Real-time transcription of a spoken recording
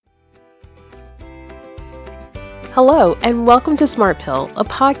Hello, and welcome to Smart Pill, a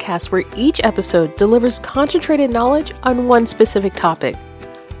podcast where each episode delivers concentrated knowledge on one specific topic.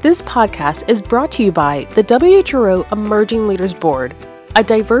 This podcast is brought to you by the WHRO Emerging Leaders Board, a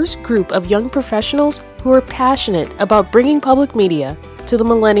diverse group of young professionals who are passionate about bringing public media to the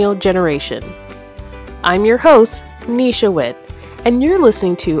millennial generation. I'm your host, Nisha Witt, and you're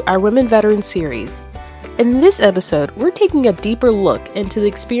listening to our Women Veterans series. In this episode, we're taking a deeper look into the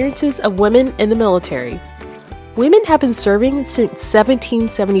experiences of women in the military. Women have been serving since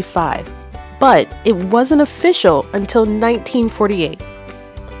 1775, but it wasn't official until 1948.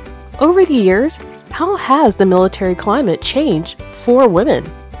 Over the years, how has the military climate changed for women?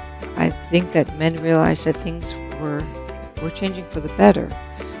 I think that men realized that things were changing for the better,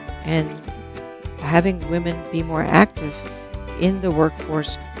 and having women be more active in the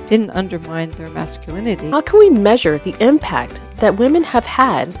workforce didn't undermine their masculinity. How can we measure the impact that women have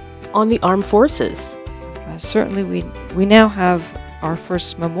had on the armed forces? Certainly, we now have our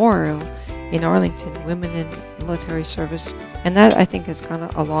first memorial in Arlington, Women in Military Service, and that, I think, has gone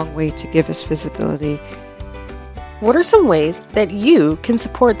a long way to give us visibility. What are some ways that you can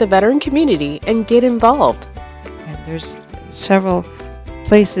support the veteran community and get involved? And there's several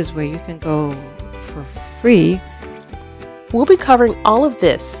places where you can go for free. We'll be covering all of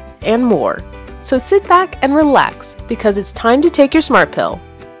this and more. So sit back and relax because it's time to take your Smart Pill.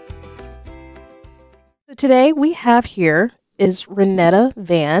 Today we have here is Renetta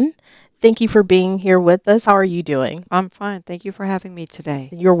Van. Thank you for being here with us. How are you doing? I'm fine. Thank you for having me today.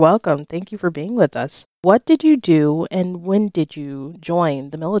 You're welcome. Thank you for being with us. What did you do and when did you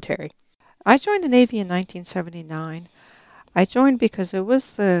join the military? I joined the Navy in 1979. I joined because it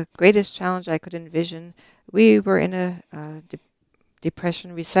was the greatest challenge I could envision. We were in a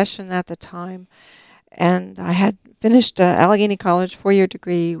depression, recession at the time, and I had finished Allegheny College 4-year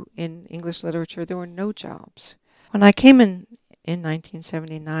degree in English literature. There were no jobs. When I came in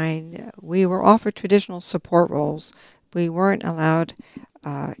 1979, we were offered traditional support roles. We weren't allowed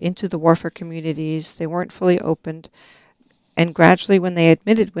into the warfare communities. They weren't fully opened. And gradually, when they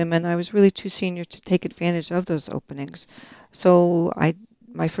admitted women, I was really too senior to take advantage of those openings. So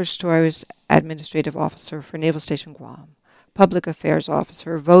my first tour, I was administrative officer for Naval Station Guam, public affairs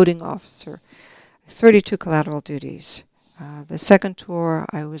officer, voting officer, 32 collateral duties. The second tour,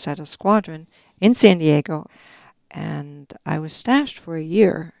 I was at a squadron in San Diego, and I was stashed for a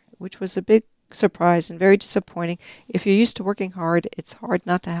year, which was a big surprise and very disappointing. If you're used to working hard, it's hard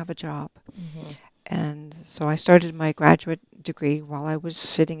not to have a job. Mm-hmm. And so I started my graduate degree while I was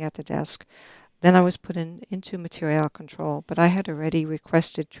sitting at the desk. Then I was put into material control, but I had already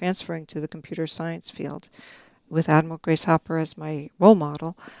requested transferring to the computer science field. With Admiral Grace Hopper as my role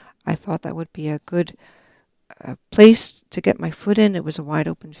model, I thought that would be a good place to get my foot in. It was a wide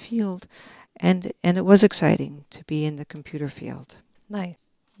open field, and it was exciting to be in the computer field. Nice.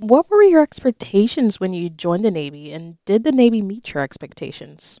 What were your expectations when you joined the Navy, and did the Navy meet your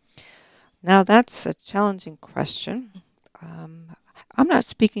expectations? Now, that's a challenging question. I'm not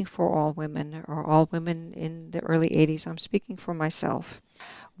speaking for all women or all women in the early 80s. I'm speaking for myself.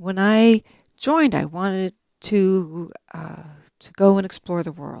 When I joined, I wanted to go and explore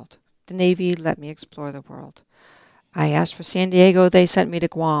the world. The Navy let me explore the world. I asked for San Diego. They sent me to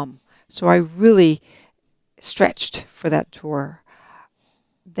Guam. So I really stretched for that tour.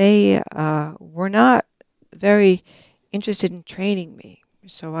 They were not very interested in training me.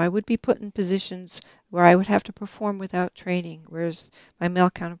 So I would be put in positions where I would have to perform without training, whereas my male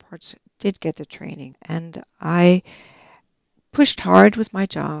counterparts did get the training. And I pushed hard with my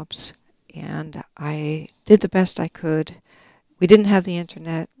jobs, and I did the best I could. We didn't have the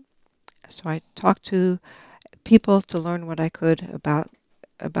internet, so I talked to people to learn what I could about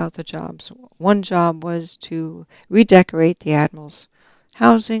the jobs. One job was to redecorate the Admiral's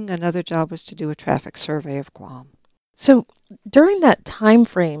housing. Another job was to do a traffic survey of Guam. So during that time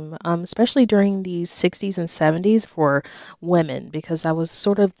frame, especially during the 60s and 70s for women, because that was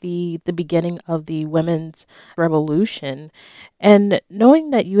sort of the beginning of the women's revolution, and knowing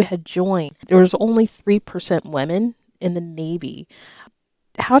that you had joined, there was only 3% women in the Navy.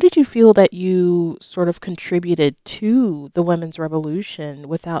 How did you feel that you sort of contributed to the women's revolution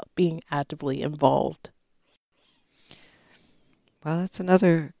without being actively involved? Well, that's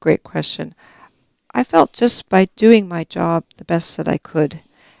another great question. I felt just by doing my job the best that I could,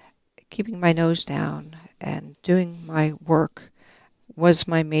 keeping my nose down and doing my work was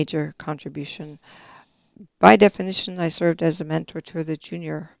my major contribution. By definition, I served as a mentor to the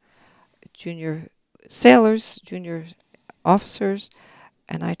junior sailors, junior officers,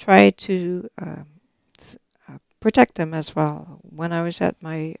 and I tried to protect them as well. When I was at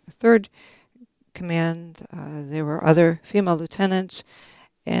my third command, there were other female lieutenants,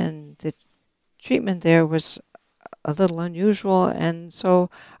 and the treatment there was a little unusual, and so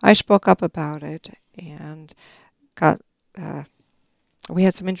I spoke up about it and got. We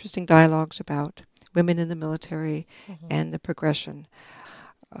had some interesting dialogues about women in the military and the progression.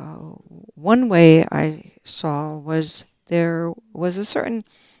 One way I saw was there was a certain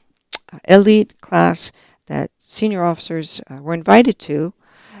elite class that senior officers were invited to,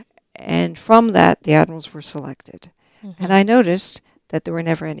 and from that the admirals were selected. And I noticed that there were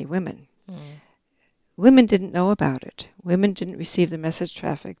never any women. Women didn't know about it. Women didn't receive the message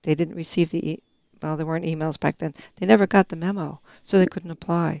traffic. They didn't receive well, there weren't emails back then. They never got the memo, so they couldn't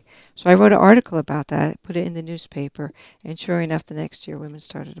apply. So I wrote an article about that, put it in the newspaper, and sure enough, the next year women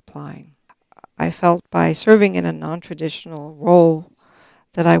started applying. I felt by serving in a non-traditional role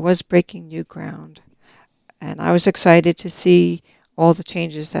that I was breaking new ground. And I was excited to see all the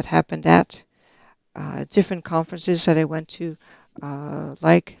changes that happened at different conferences that I went to,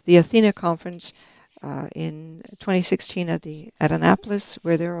 like the Athena conference in 2016 at Annapolis,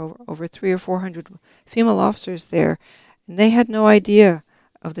 where there were over 300 or 400 female officers there, and they had no idea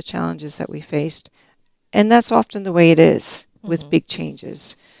of the challenges that we faced. And that's often the way it is with big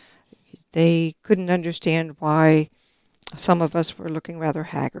changes. They couldn't understand why some of us were looking rather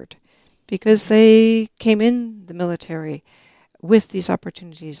haggard, because they came in the military with these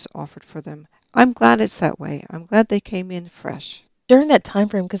opportunities offered for them. I'm glad it's that way. I'm glad they came in fresh. During that time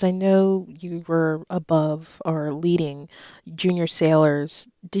frame, because I know you were above or leading junior sailors,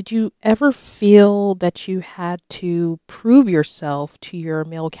 did you ever feel that you had to prove yourself to your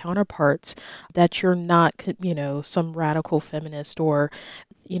male counterparts that you're not, some radical feminist or,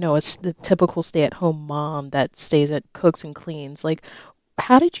 the typical stay-at-home mom that stays at cooks and cleans? Like,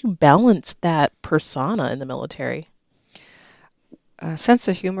 how did you balance that persona in the military? Sense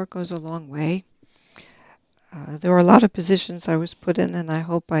of humor goes a long way. There were a lot of positions I was put in, and I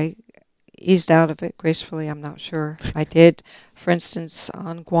hope I eased out of it gracefully. I'm not sure I did. For instance,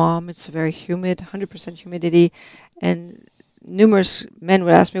 on Guam, it's very humid, 100% humidity, and numerous men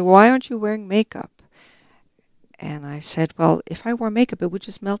would ask me, "Why aren't you wearing makeup?" And I said, well, if I wore makeup, it would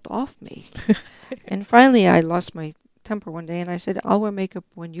just melt off me. And finally, I lost my temper one day, and I said, I'll wear makeup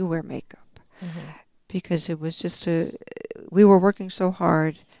when you wear makeup. Because it was just we were working so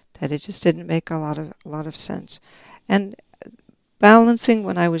hard that it just didn't make a lot of sense. And balancing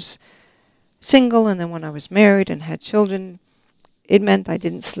when I was single and then when I was married and had children, it meant I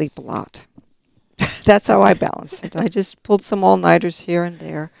didn't sleep a lot. That's how I balanced it. I just pulled some all-nighters here and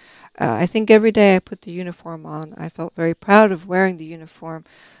there. I think every day I put the uniform on, I felt very proud of wearing the uniform,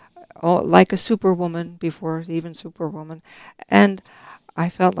 like a superwoman before even superwoman. And I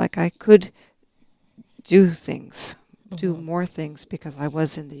felt like I could do things. Do more things because I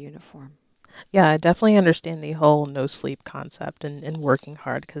was in the uniform. Yeah, I definitely understand the whole no sleep concept and working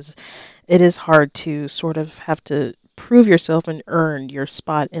hard, because it is hard to sort of have to prove yourself and earn your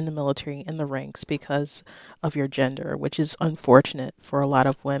spot in the military in the ranks because of your gender, which is unfortunate for a lot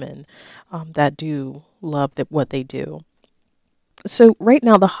of women that do love what they do. So right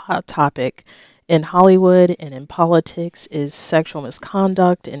now the hot topic in Hollywood and in politics is sexual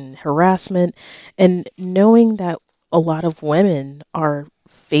misconduct and harassment, and knowing that a lot of women are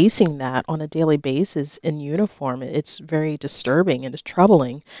facing that on a daily basis in uniform, it's very disturbing and it's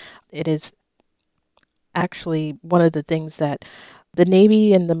troubling. It is actually one of the things that the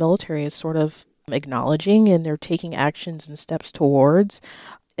Navy and the military is sort of acknowledging, and they're taking actions and steps towards.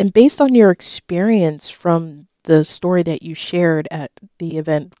 And based on your experience from the story that you shared at the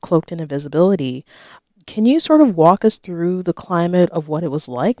event Cloaked in Invisibility, can you sort of walk us through the climate of what it was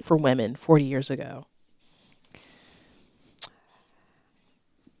like for women 40 years ago?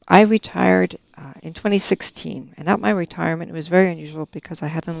 I retired in 2016, and at my retirement, it was very unusual because I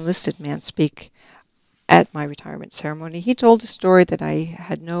had an enlisted man speak at my retirement ceremony. He told a story that I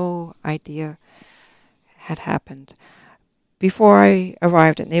had no idea had happened. Before I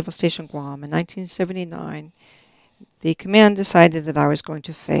arrived at Naval Station Guam in 1979, the command decided that I was going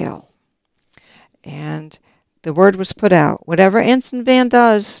to fail. And the word was put out, whatever Ensign Van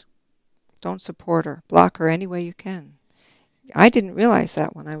does, don't support her, block her any way you can. I didn't realize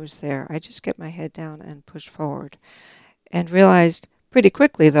that when I was there. I just kept my head down and pushed forward. And realized pretty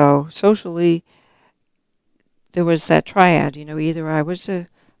quickly, though, socially, there was that triad. Either I was a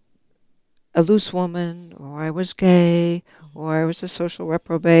loose woman, or I was gay, or I was a social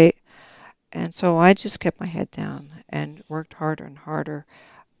reprobate. And so I just kept my head down and worked harder and harder.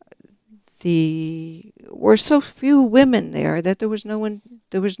 There were so few women there that there was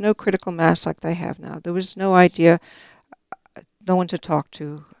no critical mass like they have now. There was no idea no one to talk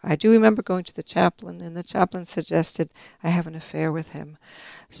to. I do remember going to the chaplain, and the chaplain suggested I have an affair with him.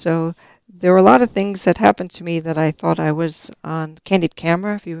 So there were a lot of things that happened to me that I thought I was on Candid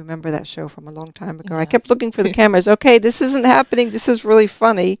Camera, if you remember that show from a long time ago. Yeah. I kept looking for the cameras. Okay, this isn't happening. This is really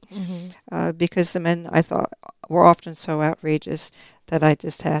funny. Because the men, I thought, were often so outrageous that I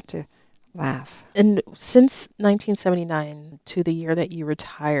just had to laugh. And since 1979 to the year that you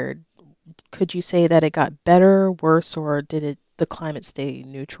retired, could you say that it got better, worse, or did the climate stay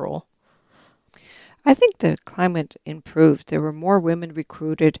neutral? I think the climate improved. There were more women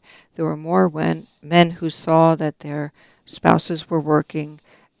recruited. There were more men who saw that their spouses were working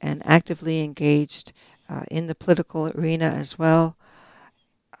and actively engaged in the political arena as well.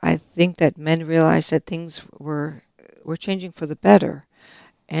 I think that men realized that things were changing for the better,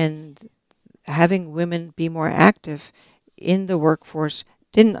 and having women be more active in the workforce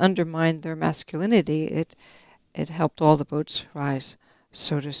didn't undermine their masculinity. It helped all the boats rise,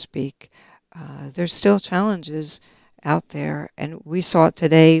 so to speak. There's still challenges out there, and we saw it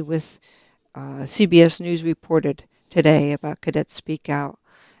today with CBS News reported today about cadets speak out.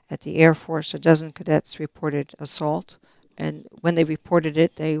 At the Air Force, a dozen cadets reported assault, and when they reported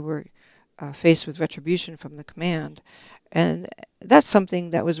it, they were faced with retribution from the command. And that's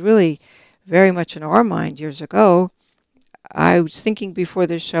something that was really very much in our mind years ago. I was thinking before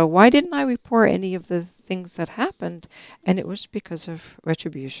this show, why didn't I report any of the things that happened? And it was because of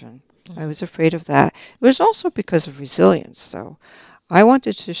retribution. I was afraid of that. It was also because of resilience, so I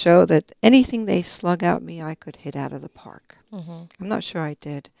wanted to show that anything they slug at me, I could hit out of the park. I'm not sure I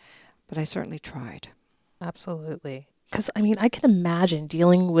did, but I certainly tried. Absolutely. Because, I mean, I can imagine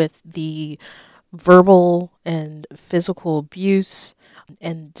dealing with the verbal and physical abuse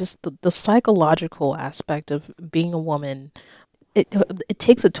and just the psychological aspect of being a woman. It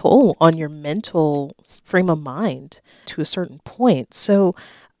takes a toll on your mental frame of mind to a certain point. So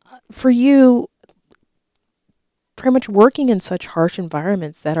for you, pretty much working in such harsh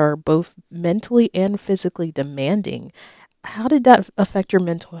environments that are both mentally and physically demanding, how did that affect your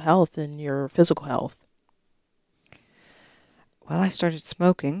mental health and your physical health? Well, I started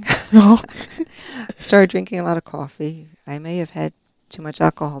smoking. Oh. Started drinking a lot of coffee. I may have had too much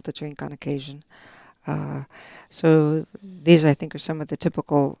alcohol to drink on occasion. So these, I think, are some of the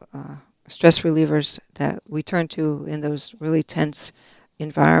typical stress relievers that we turn to in those really tense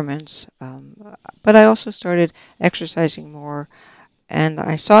environments. But I also started exercising more, and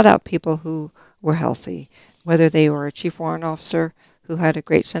I sought out people who were healthy, whether they were a chief warrant officer who had a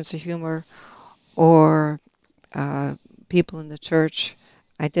great sense of humor, or people in the church.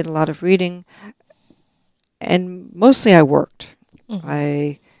 I did a lot of reading, and mostly I worked.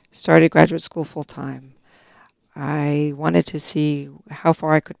 I started graduate school full time. I wanted to see how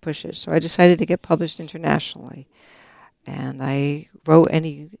far I could push it, so I decided to get published internationally. And I wrote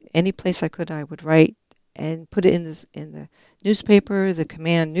any place I could. I would write and put it in the newspaper, the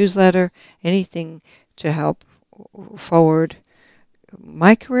command newsletter, anything to help forward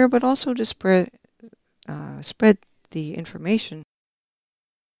my career, but also to spread the information.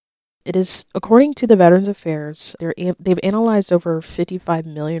 It is, according to the Veterans Affairs, they've analyzed over 55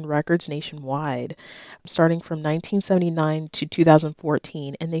 million records nationwide, starting from 1979 to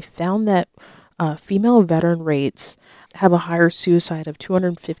 2014, and they found that female veteran rates have a higher suicide of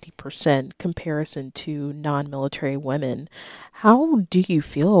 250% comparison to non-military women. How do you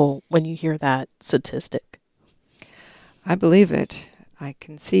feel when you hear that statistic? I believe it. I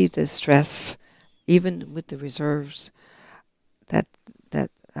can see the stress, even with the reserves, that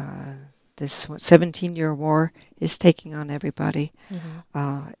this 17-year war is taking on everybody.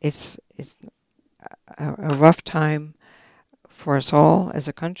 It's a rough time for us all as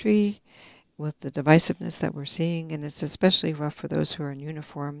a country, with the divisiveness that we're seeing, and it's especially rough for those who are in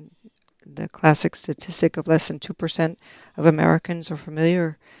uniform. The classic statistic of less than 2% of Americans are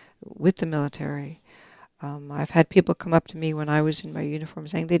familiar with the military. I've had people come up to me when I was in my uniform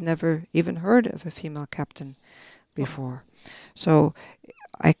saying they'd never even heard of a female captain before. So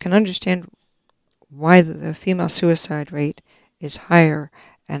I can understand why the female suicide rate is higher,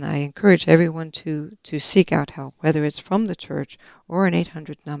 and I encourage everyone to seek out help, whether it's from the church or an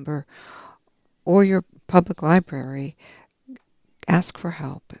 800 number or your public library. Ask for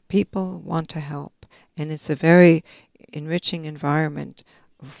help. People want to help, and it's a very enriching environment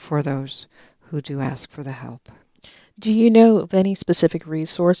for those who do ask for the help. Do you know of any specific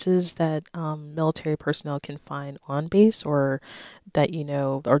resources that military personnel can find on base, or that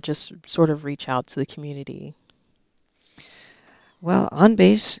or just sort of reach out to the community? Well, on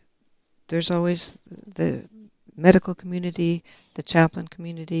base, there's always the medical community, the chaplain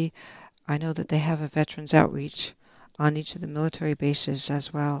community. I know that they have a veterans outreach on each of the military bases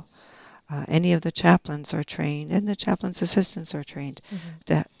as well. Any of the chaplains are trained, and the chaplain's assistants are trained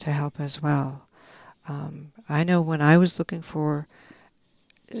to help as well. I know when I was looking for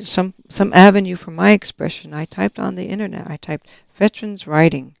some avenue for my expression, I typed on the internet, I typed veterans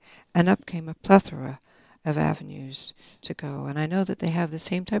writing, and up came a plethora of avenues to go. And I know that they have the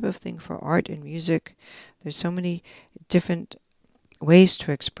same type of thing for art and music. There's so many different ways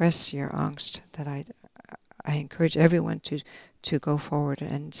to express your angst that I encourage everyone to go forward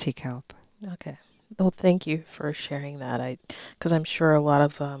and seek help. Okay. Well, thank you for sharing that. Because I'm sure a lot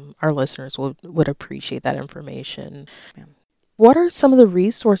of our listeners would appreciate that information. Yeah. What are some of the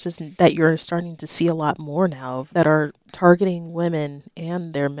resources that you're starting to see a lot more now that are targeting women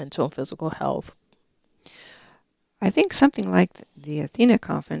and their mental and physical health? I think something like the Athena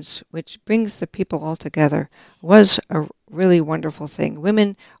Conference, which brings the people all together, was a really wonderful thing.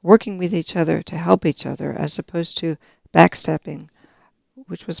 Women working with each other to help each other as opposed to backstepping,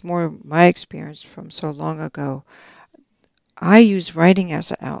 which was more my experience from so long ago. I use writing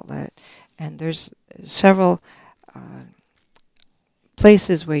as an outlet, and there's several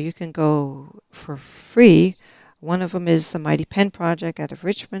places where you can go for free. One of them is the Mighty Pen Project out of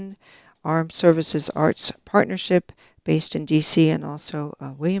Richmond, Armed Services Arts Partnership based in D.C. and also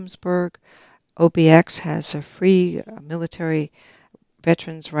Williamsburg. OBX has a free military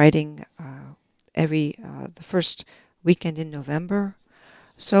veterans writing every the first weekend in November.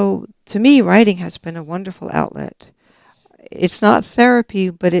 So to me, writing has been a wonderful outlet. It's not therapy,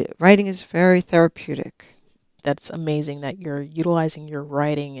 but writing is very therapeutic. That's amazing that you're utilizing your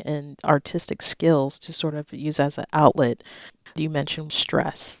writing and artistic skills to sort of use as an outlet. You mentioned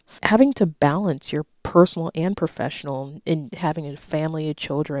stress. Having to balance your personal and professional in having a family of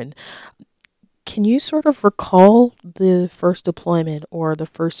children. Can you sort of recall the first deployment or the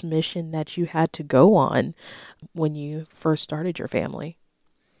first mission that you had to go on when you first started your family?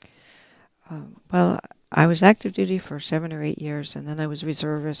 Well, I was active duty for 7 or 8 years, and then I was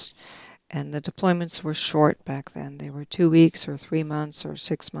reservist. And the deployments were short back then. They were 2 weeks or 3 months or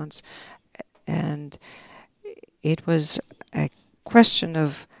 6 months. And it was a question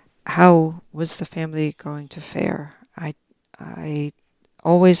of how was the family going to fare. I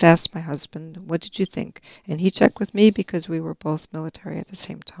always asked my husband, what did you think? And he checked with me because we were both military at the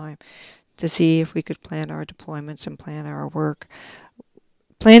same time to see if we could plan our deployments and plan our work.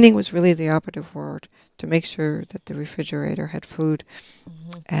 Planning was really the operative word, to make sure that the refrigerator had food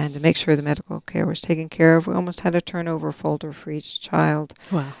and to make sure the medical care was taken care of. We almost had a turnover folder for each child.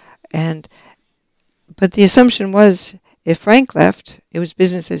 Wow. But the assumption was if Frank left, it was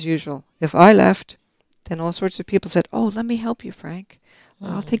business as usual. If I left, then all sorts of people said, oh, let me help you, Frank.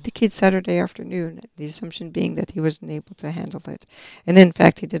 I'll take the kids Saturday afternoon, the assumption being that he wasn't able to handle it. And in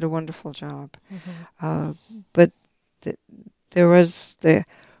fact, he did a wonderful job. But there was the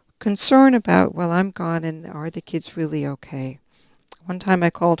concern about, well, I'm gone, and are the kids really okay? One time I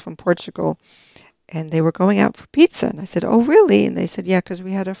called from Portugal, and they were going out for pizza. And I said, oh, really? And they said, yeah, because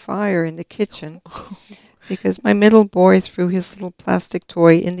we had a fire in the kitchen. Because my middle boy threw his little plastic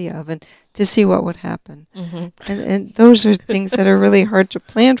toy in the oven to see what would happen. And those are things that are really hard to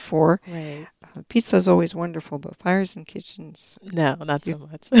plan for. Right. Pizza is always wonderful, but fires in kitchens... No, not so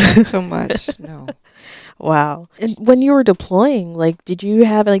much. Not so much, no. Wow. And when you were deploying, did you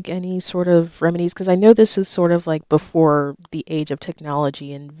have, any sort of remedies? Because I know this is sort of, before the age of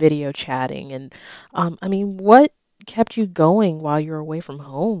technology and video chatting. And, what kept you going while you were away from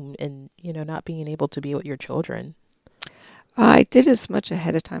home and, not being able to be with your children? I did as much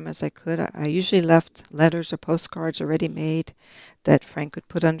ahead of time as I could. I usually left letters or postcards already made that Frank could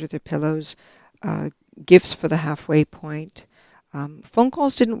put under their pillows, gifts for the halfway point. Phone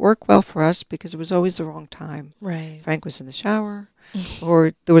calls didn't work well for us because it was always the wrong time. Right. Frank was in the shower,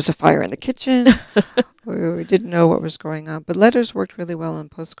 or there was a fire in the kitchen, or we didn't know what was going on. But letters worked really well,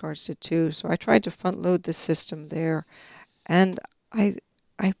 and postcards did too. So I tried to front load the system there, and I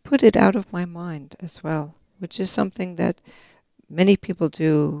put it out of my mind as well, which is something that many people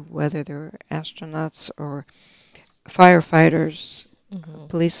do, whether they're astronauts or firefighters,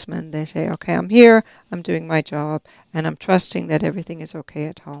 policemen. They say, okay, I'm here, I'm doing my job, and I'm trusting that everything is okay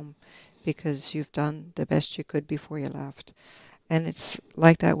at home because you've done the best you could before you left. And it's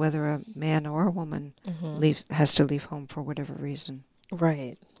like that whether a man or a woman has to leave home for whatever reason.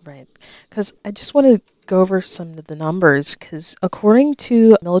 Right. Because I just want to go over some of the numbers, because according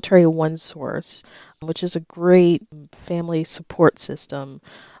to Military One Source, which is a great family support system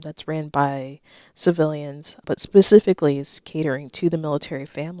that's ran by civilians, but specifically is catering to the military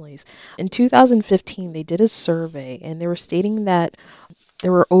families. In 2015, they did a survey, and they were stating that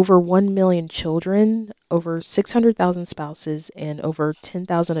there were over 1 million children, over 600,000 spouses, and over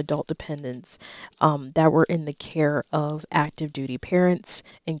 10,000 adult dependents that were in the care of active duty parents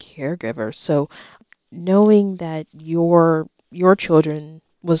and caregivers. So knowing that your children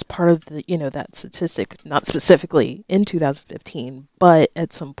was part of the that statistic, not specifically in 2015, but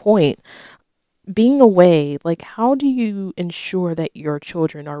at some point being away, like how do you ensure that your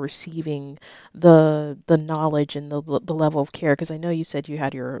children are receiving the knowledge and the level of care? Because I know you said you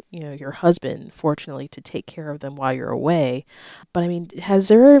had your husband, fortunately, to take care of them while you're away. But I mean, has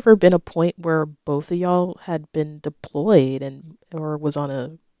there ever been a point where both of y'all had been deployed and or was on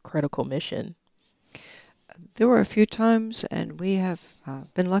a critical mission? There were a few times, and we have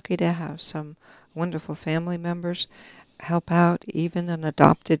been lucky to have some wonderful family members help out, even an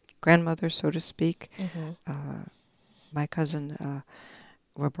adopted grandmother, so to speak. Mm-hmm. My cousin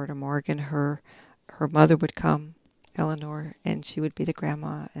Roberta Morgan, her mother would come, Eleanor, and she would be the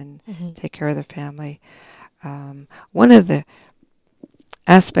grandma and Mm-hmm. take care of the family. One of the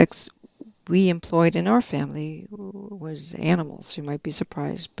aspects we employed in our family was animals. You might be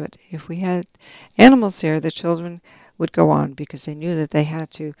surprised, but if we had animals there, the children would go on because they knew that they had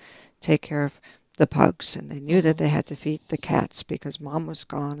to take care of the pugs, and they knew that they had to feed the cats because mom was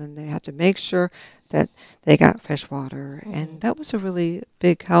gone, and they had to make sure that they got fresh water, and that was a really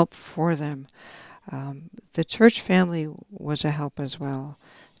big help for them. The church family was a help as well.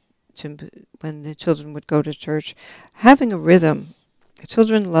 When the children would go to church, having a rhythm. The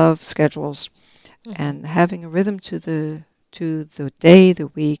children love schedules, and having a rhythm to the day, the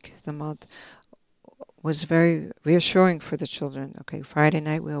week, the month was very reassuring for the children. Okay, Friday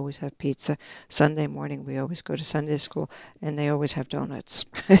night we always have pizza. Sunday morning we always go to Sunday school, and they always have donuts.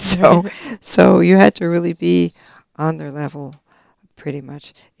 so you had to really be on their level, pretty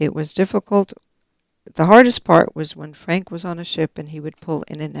much. It was difficult. The hardest part was when Frank was on a ship and he would pull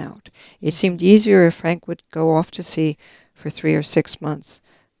in and out. It seemed easier if Frank would go off to sea for 3 or 6 months,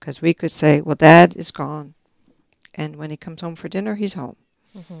 because we could say, well, Dad is gone, and when he comes home for dinner, he's home,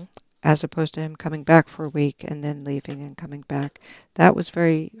 Mm-hmm. as opposed to him coming back for a week and then leaving and coming back. That was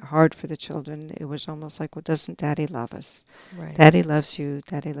very hard for the children. It was almost like, well, doesn't Daddy love us? Right. Daddy loves you.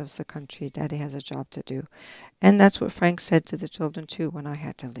 Daddy loves the country. Daddy has a job to do. And that's what Frank said to the children, too, when I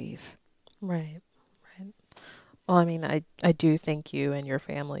had to leave. Right. Right. Well, I mean, I do thank you and your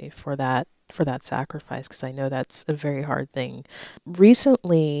family for that sacrifice, because I know that's a very hard thing.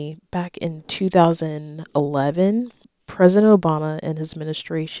 Recently, back in 2011, President Obama and his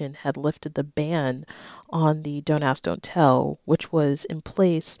administration had lifted the ban on the Don't Ask, Don't Tell, which was in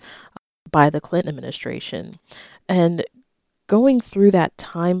place by the Clinton administration. And going through that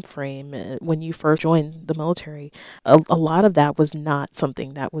time frame when you first joined the military, a lot of that was not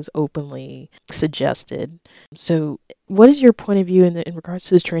something that was openly suggested. So what is your point of view in regards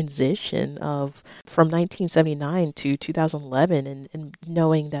to this transition of from 1979 to 2011, and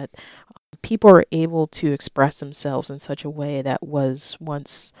knowing that people are able to express themselves in such a way that was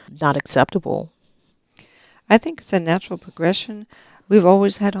once not acceptable? I think it's a natural progression. We've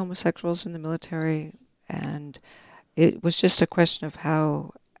always had homosexuals in the military, and it was just a question of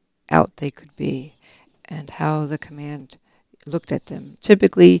how out they could be and how the command looked at them.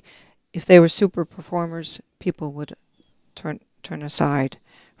 Typically, if they were super performers, people would turn aside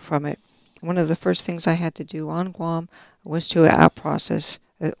from it. One of the first things I had to do on Guam was to out-process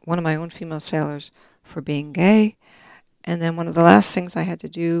one of my own female sailors for being gay. And then one of the last things I had to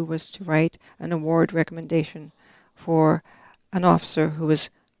do was to write an award recommendation for an officer who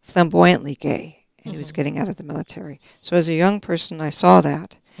was flamboyantly gay, and he was getting out of the military. So as a young person, I saw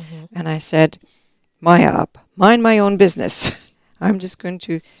that, and I said, Maya up, mind my own business. I'm just going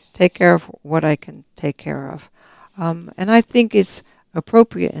to take care of what I can take care of. And I think it's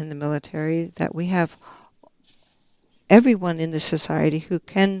appropriate in the military that we have everyone in the society who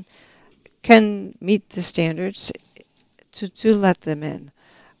can meet the standards to let them in.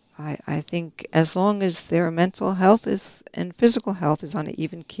 I think as long as their mental health and physical health is on an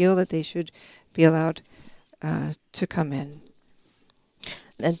even keel, that they should be allowed to come in.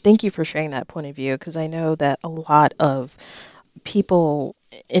 And thank you for sharing that point of view, because I know that a lot of people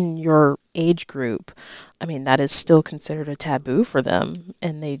in your age group, I mean, that is still considered a taboo for them,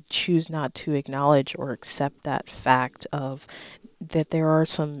 and they choose not to acknowledge or accept that fact of that there are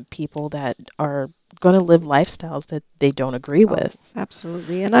some people that are going to live lifestyles that they don't agree with.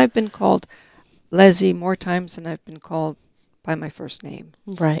 Absolutely. And I've been called Leslie more times than I've been called by my first name.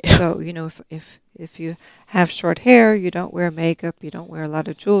 Right. So, if you have short hair, you don't wear makeup, you don't wear a lot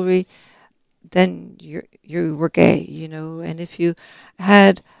of jewelry, then you were gay, And if you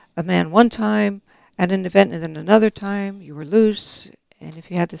had a man one time at an event and then another time, you were loose And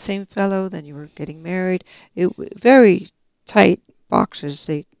if you had the same fellow, then you were getting married. Very tight boxes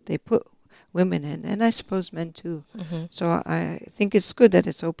they put women in, and I suppose men too. Mm-hmm. So I think it's good that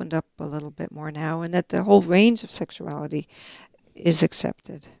it's opened up a little bit more now, and that the whole range of sexuality is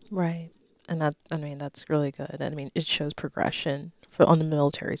accepted. Right. And that's really good. I mean, it shows progression on the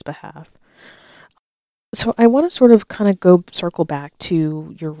military's behalf. So I want to sort of kind of circle back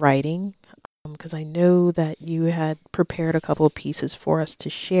to your writing, because I know that you had prepared a couple of pieces for us to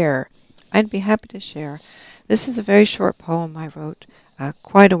share. I'd be happy to share. This is a very short poem I wrote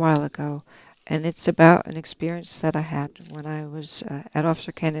quite a while ago, and it's about an experience that I had when I was at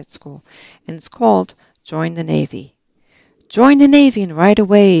Officer Candidate School, and it's called Join the Navy. Join the Navy and ride a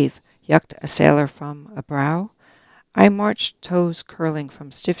wave, yucked a sailor from a brow. I marched, toes curling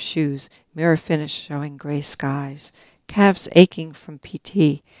from stiff shoes, mirror finish showing gray skies, calves aching from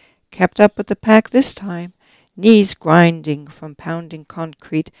PT. Kept up with the pack this time, knees grinding from pounding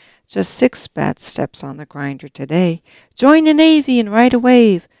concrete, just 6 bad steps on the grinder today. Join the Navy and ride a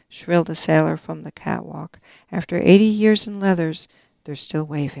wave, shrilled a sailor from the catwalk. After 80 years in leathers, they're still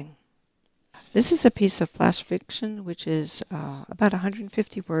waving. This is a piece of flash fiction, which is about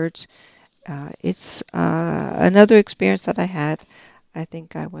 150 words. It's another experience that I had. I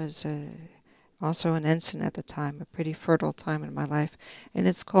think I was also an ensign at the time, a pretty fertile time in my life. And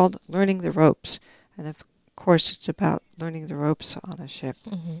it's called Learning the Ropes. And of course, it's about learning the ropes on a ship.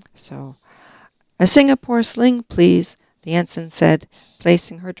 Mm-hmm. So, a Singapore sling, please, the ensign said,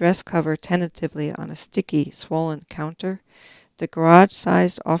 placing her dress cover tentatively on a sticky, swollen counter. The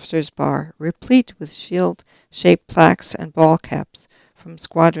garage-sized officer's bar, replete with shield-shaped plaques and ball caps from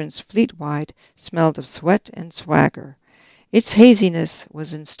squadrons fleet-wide, smelled of sweat and swagger. Its haziness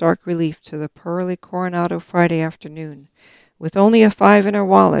was in stark relief to the pearly Coronado Friday afternoon. With only a 5 in her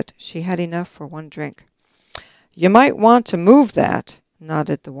wallet, she had enough for one drink. "You might want to move that,"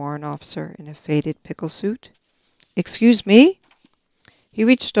 nodded the warrant officer in a faded pickle suit. "Excuse me?" He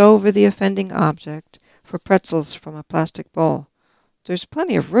reached over the offending object for pretzels from a plastic bowl. "There's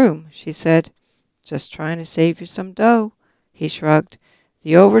plenty of room," she said. "Just trying to save you some dough," he shrugged.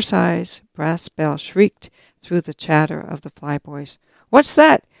 The oversized brass bell shrieked through the chatter of the flyboys. "What's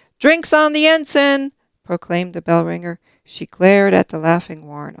that? Drinks on the ensign!" proclaimed the bell ringer. She glared at the laughing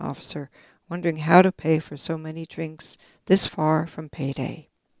warrant officer, wondering how to pay for so many drinks this far from payday.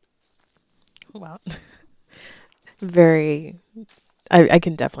 Wow. I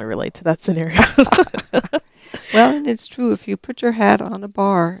can definitely relate to that scenario. Well, and it's true. If you put your hat on a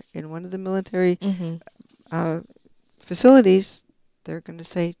bar in one of the military facilities, they're going to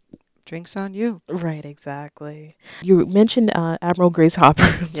say, "Drinks on you." Right, exactly. You mentioned Admiral Grace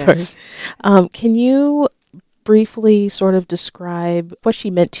Hopper. Yes. Sorry. Can you briefly sort of describe what she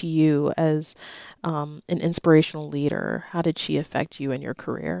meant to you as an inspirational leader? How did she affect you in your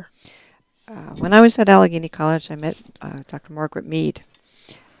career? When I was at Allegheny College, I met Dr. Margaret Mead,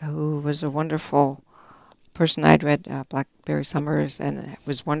 who was a wonderful person. I'd read Blackberry Summers, and it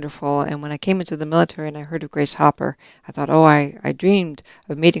was wonderful. And when I came into the military and I heard of Grace Hopper, I thought, I dreamed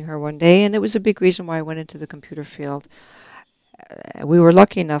of meeting her one day, and it was a big reason why I went into the computer field. We were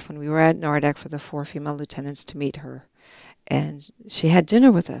lucky enough when we were at NARDAC for the 4 female lieutenants to meet her. And she had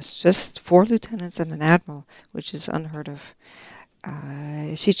dinner with us, just 4 lieutenants and an admiral, which is unheard of.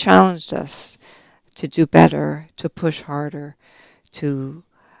 She challenged us to do better, to push harder, to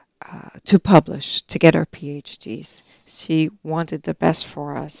publish, to get our PhDs. She wanted the best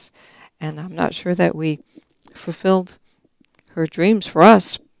for us, and I'm not sure that we fulfilled her dreams for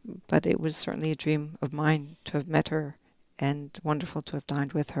us, but it was certainly a dream of mine to have met her, and wonderful to have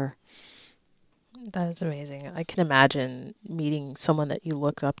dined with her. That is amazing. I can imagine meeting someone that you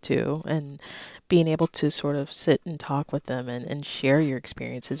look up to and being able to sort of sit and talk with them and share your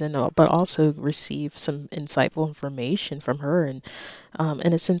experiences, but also receive some insightful information from her. And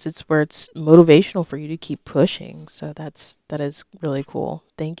in a sense, it's where it's motivational for you to keep pushing. So that is really cool.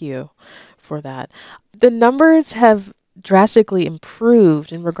 Thank you for that. The numbers have drastically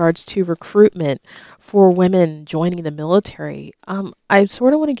improved in regards to recruitment for women joining the military. I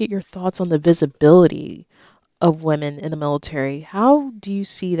sort of want to get your thoughts on the visibility of women in the military. How do you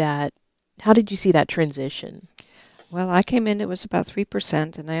see that? How did you see that transition? Well, I came in, it was about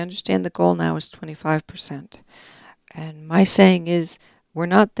 3%, and I understand the goal now is 25%. And my saying is, we're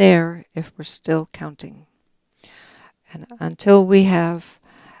not there if we're still counting. And until we have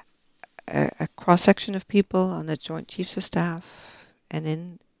a cross-section of people on the Joint Chiefs of Staff and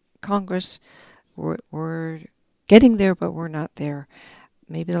in Congress, we're getting there, but we're not there.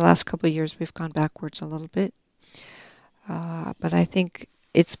 Maybe the last couple of years we've gone backwards a little bit. But I think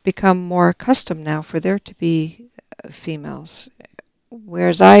it's become more accustomed now for there to be females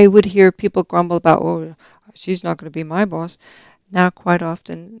whereas I would hear people grumble about, oh, she's not going to be my boss. Now, quite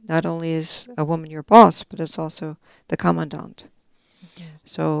often, not only is a woman your boss, but it's also the commandant.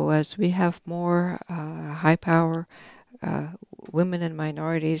 So as we have more high power women and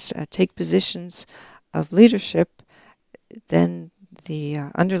minorities take positions of leadership, then the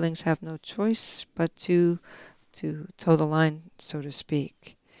underlings have no choice but to toe the line, so to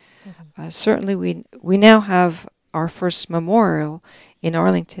speak. Certainly we now have our first memorial in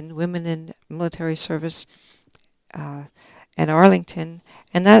Arlington, Women in Military Service in Arlington,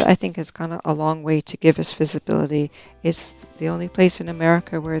 and that, I think, has gone a long way to give us visibility. It's the only place in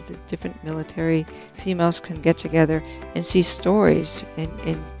America where the different military females can get together and see stories and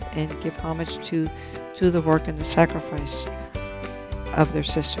give homage to the work and the sacrifice of their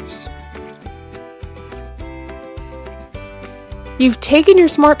sisters. You've taken your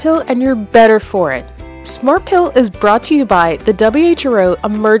Smart Pill and you're better for it. Smart Pill is brought to you by the WHRO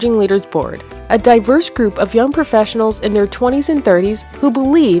Emerging Leaders Board, a diverse group of young professionals in their 20s and 30s who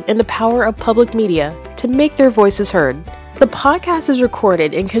believe in the power of public media to make their voices heard. The podcast is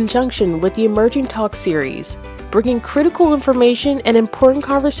recorded in conjunction with the Emerging Talk series, bringing critical information and important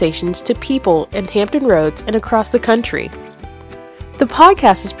conversations to people in Hampton Roads and across the country. The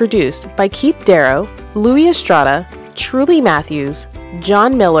podcast is produced by Keith Darrow, Louis Estrada, Truly Matthews,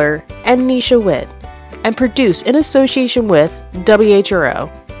 John Miller, and Nisha Witt, and produced in association with WHRO.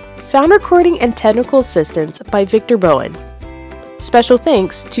 Sound recording and technical assistance by Victor Bowen. Special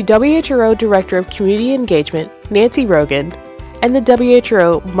thanks to WHRO Director of Community Engagement, Nancy Rogan, and the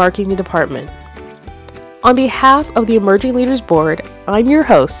WHRO Marketing Department. On behalf of the Emerging Leaders Board, I'm your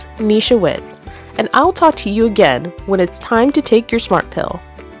host, Nisha Witt, and I'll talk to you again when it's time to take your Smart Pill.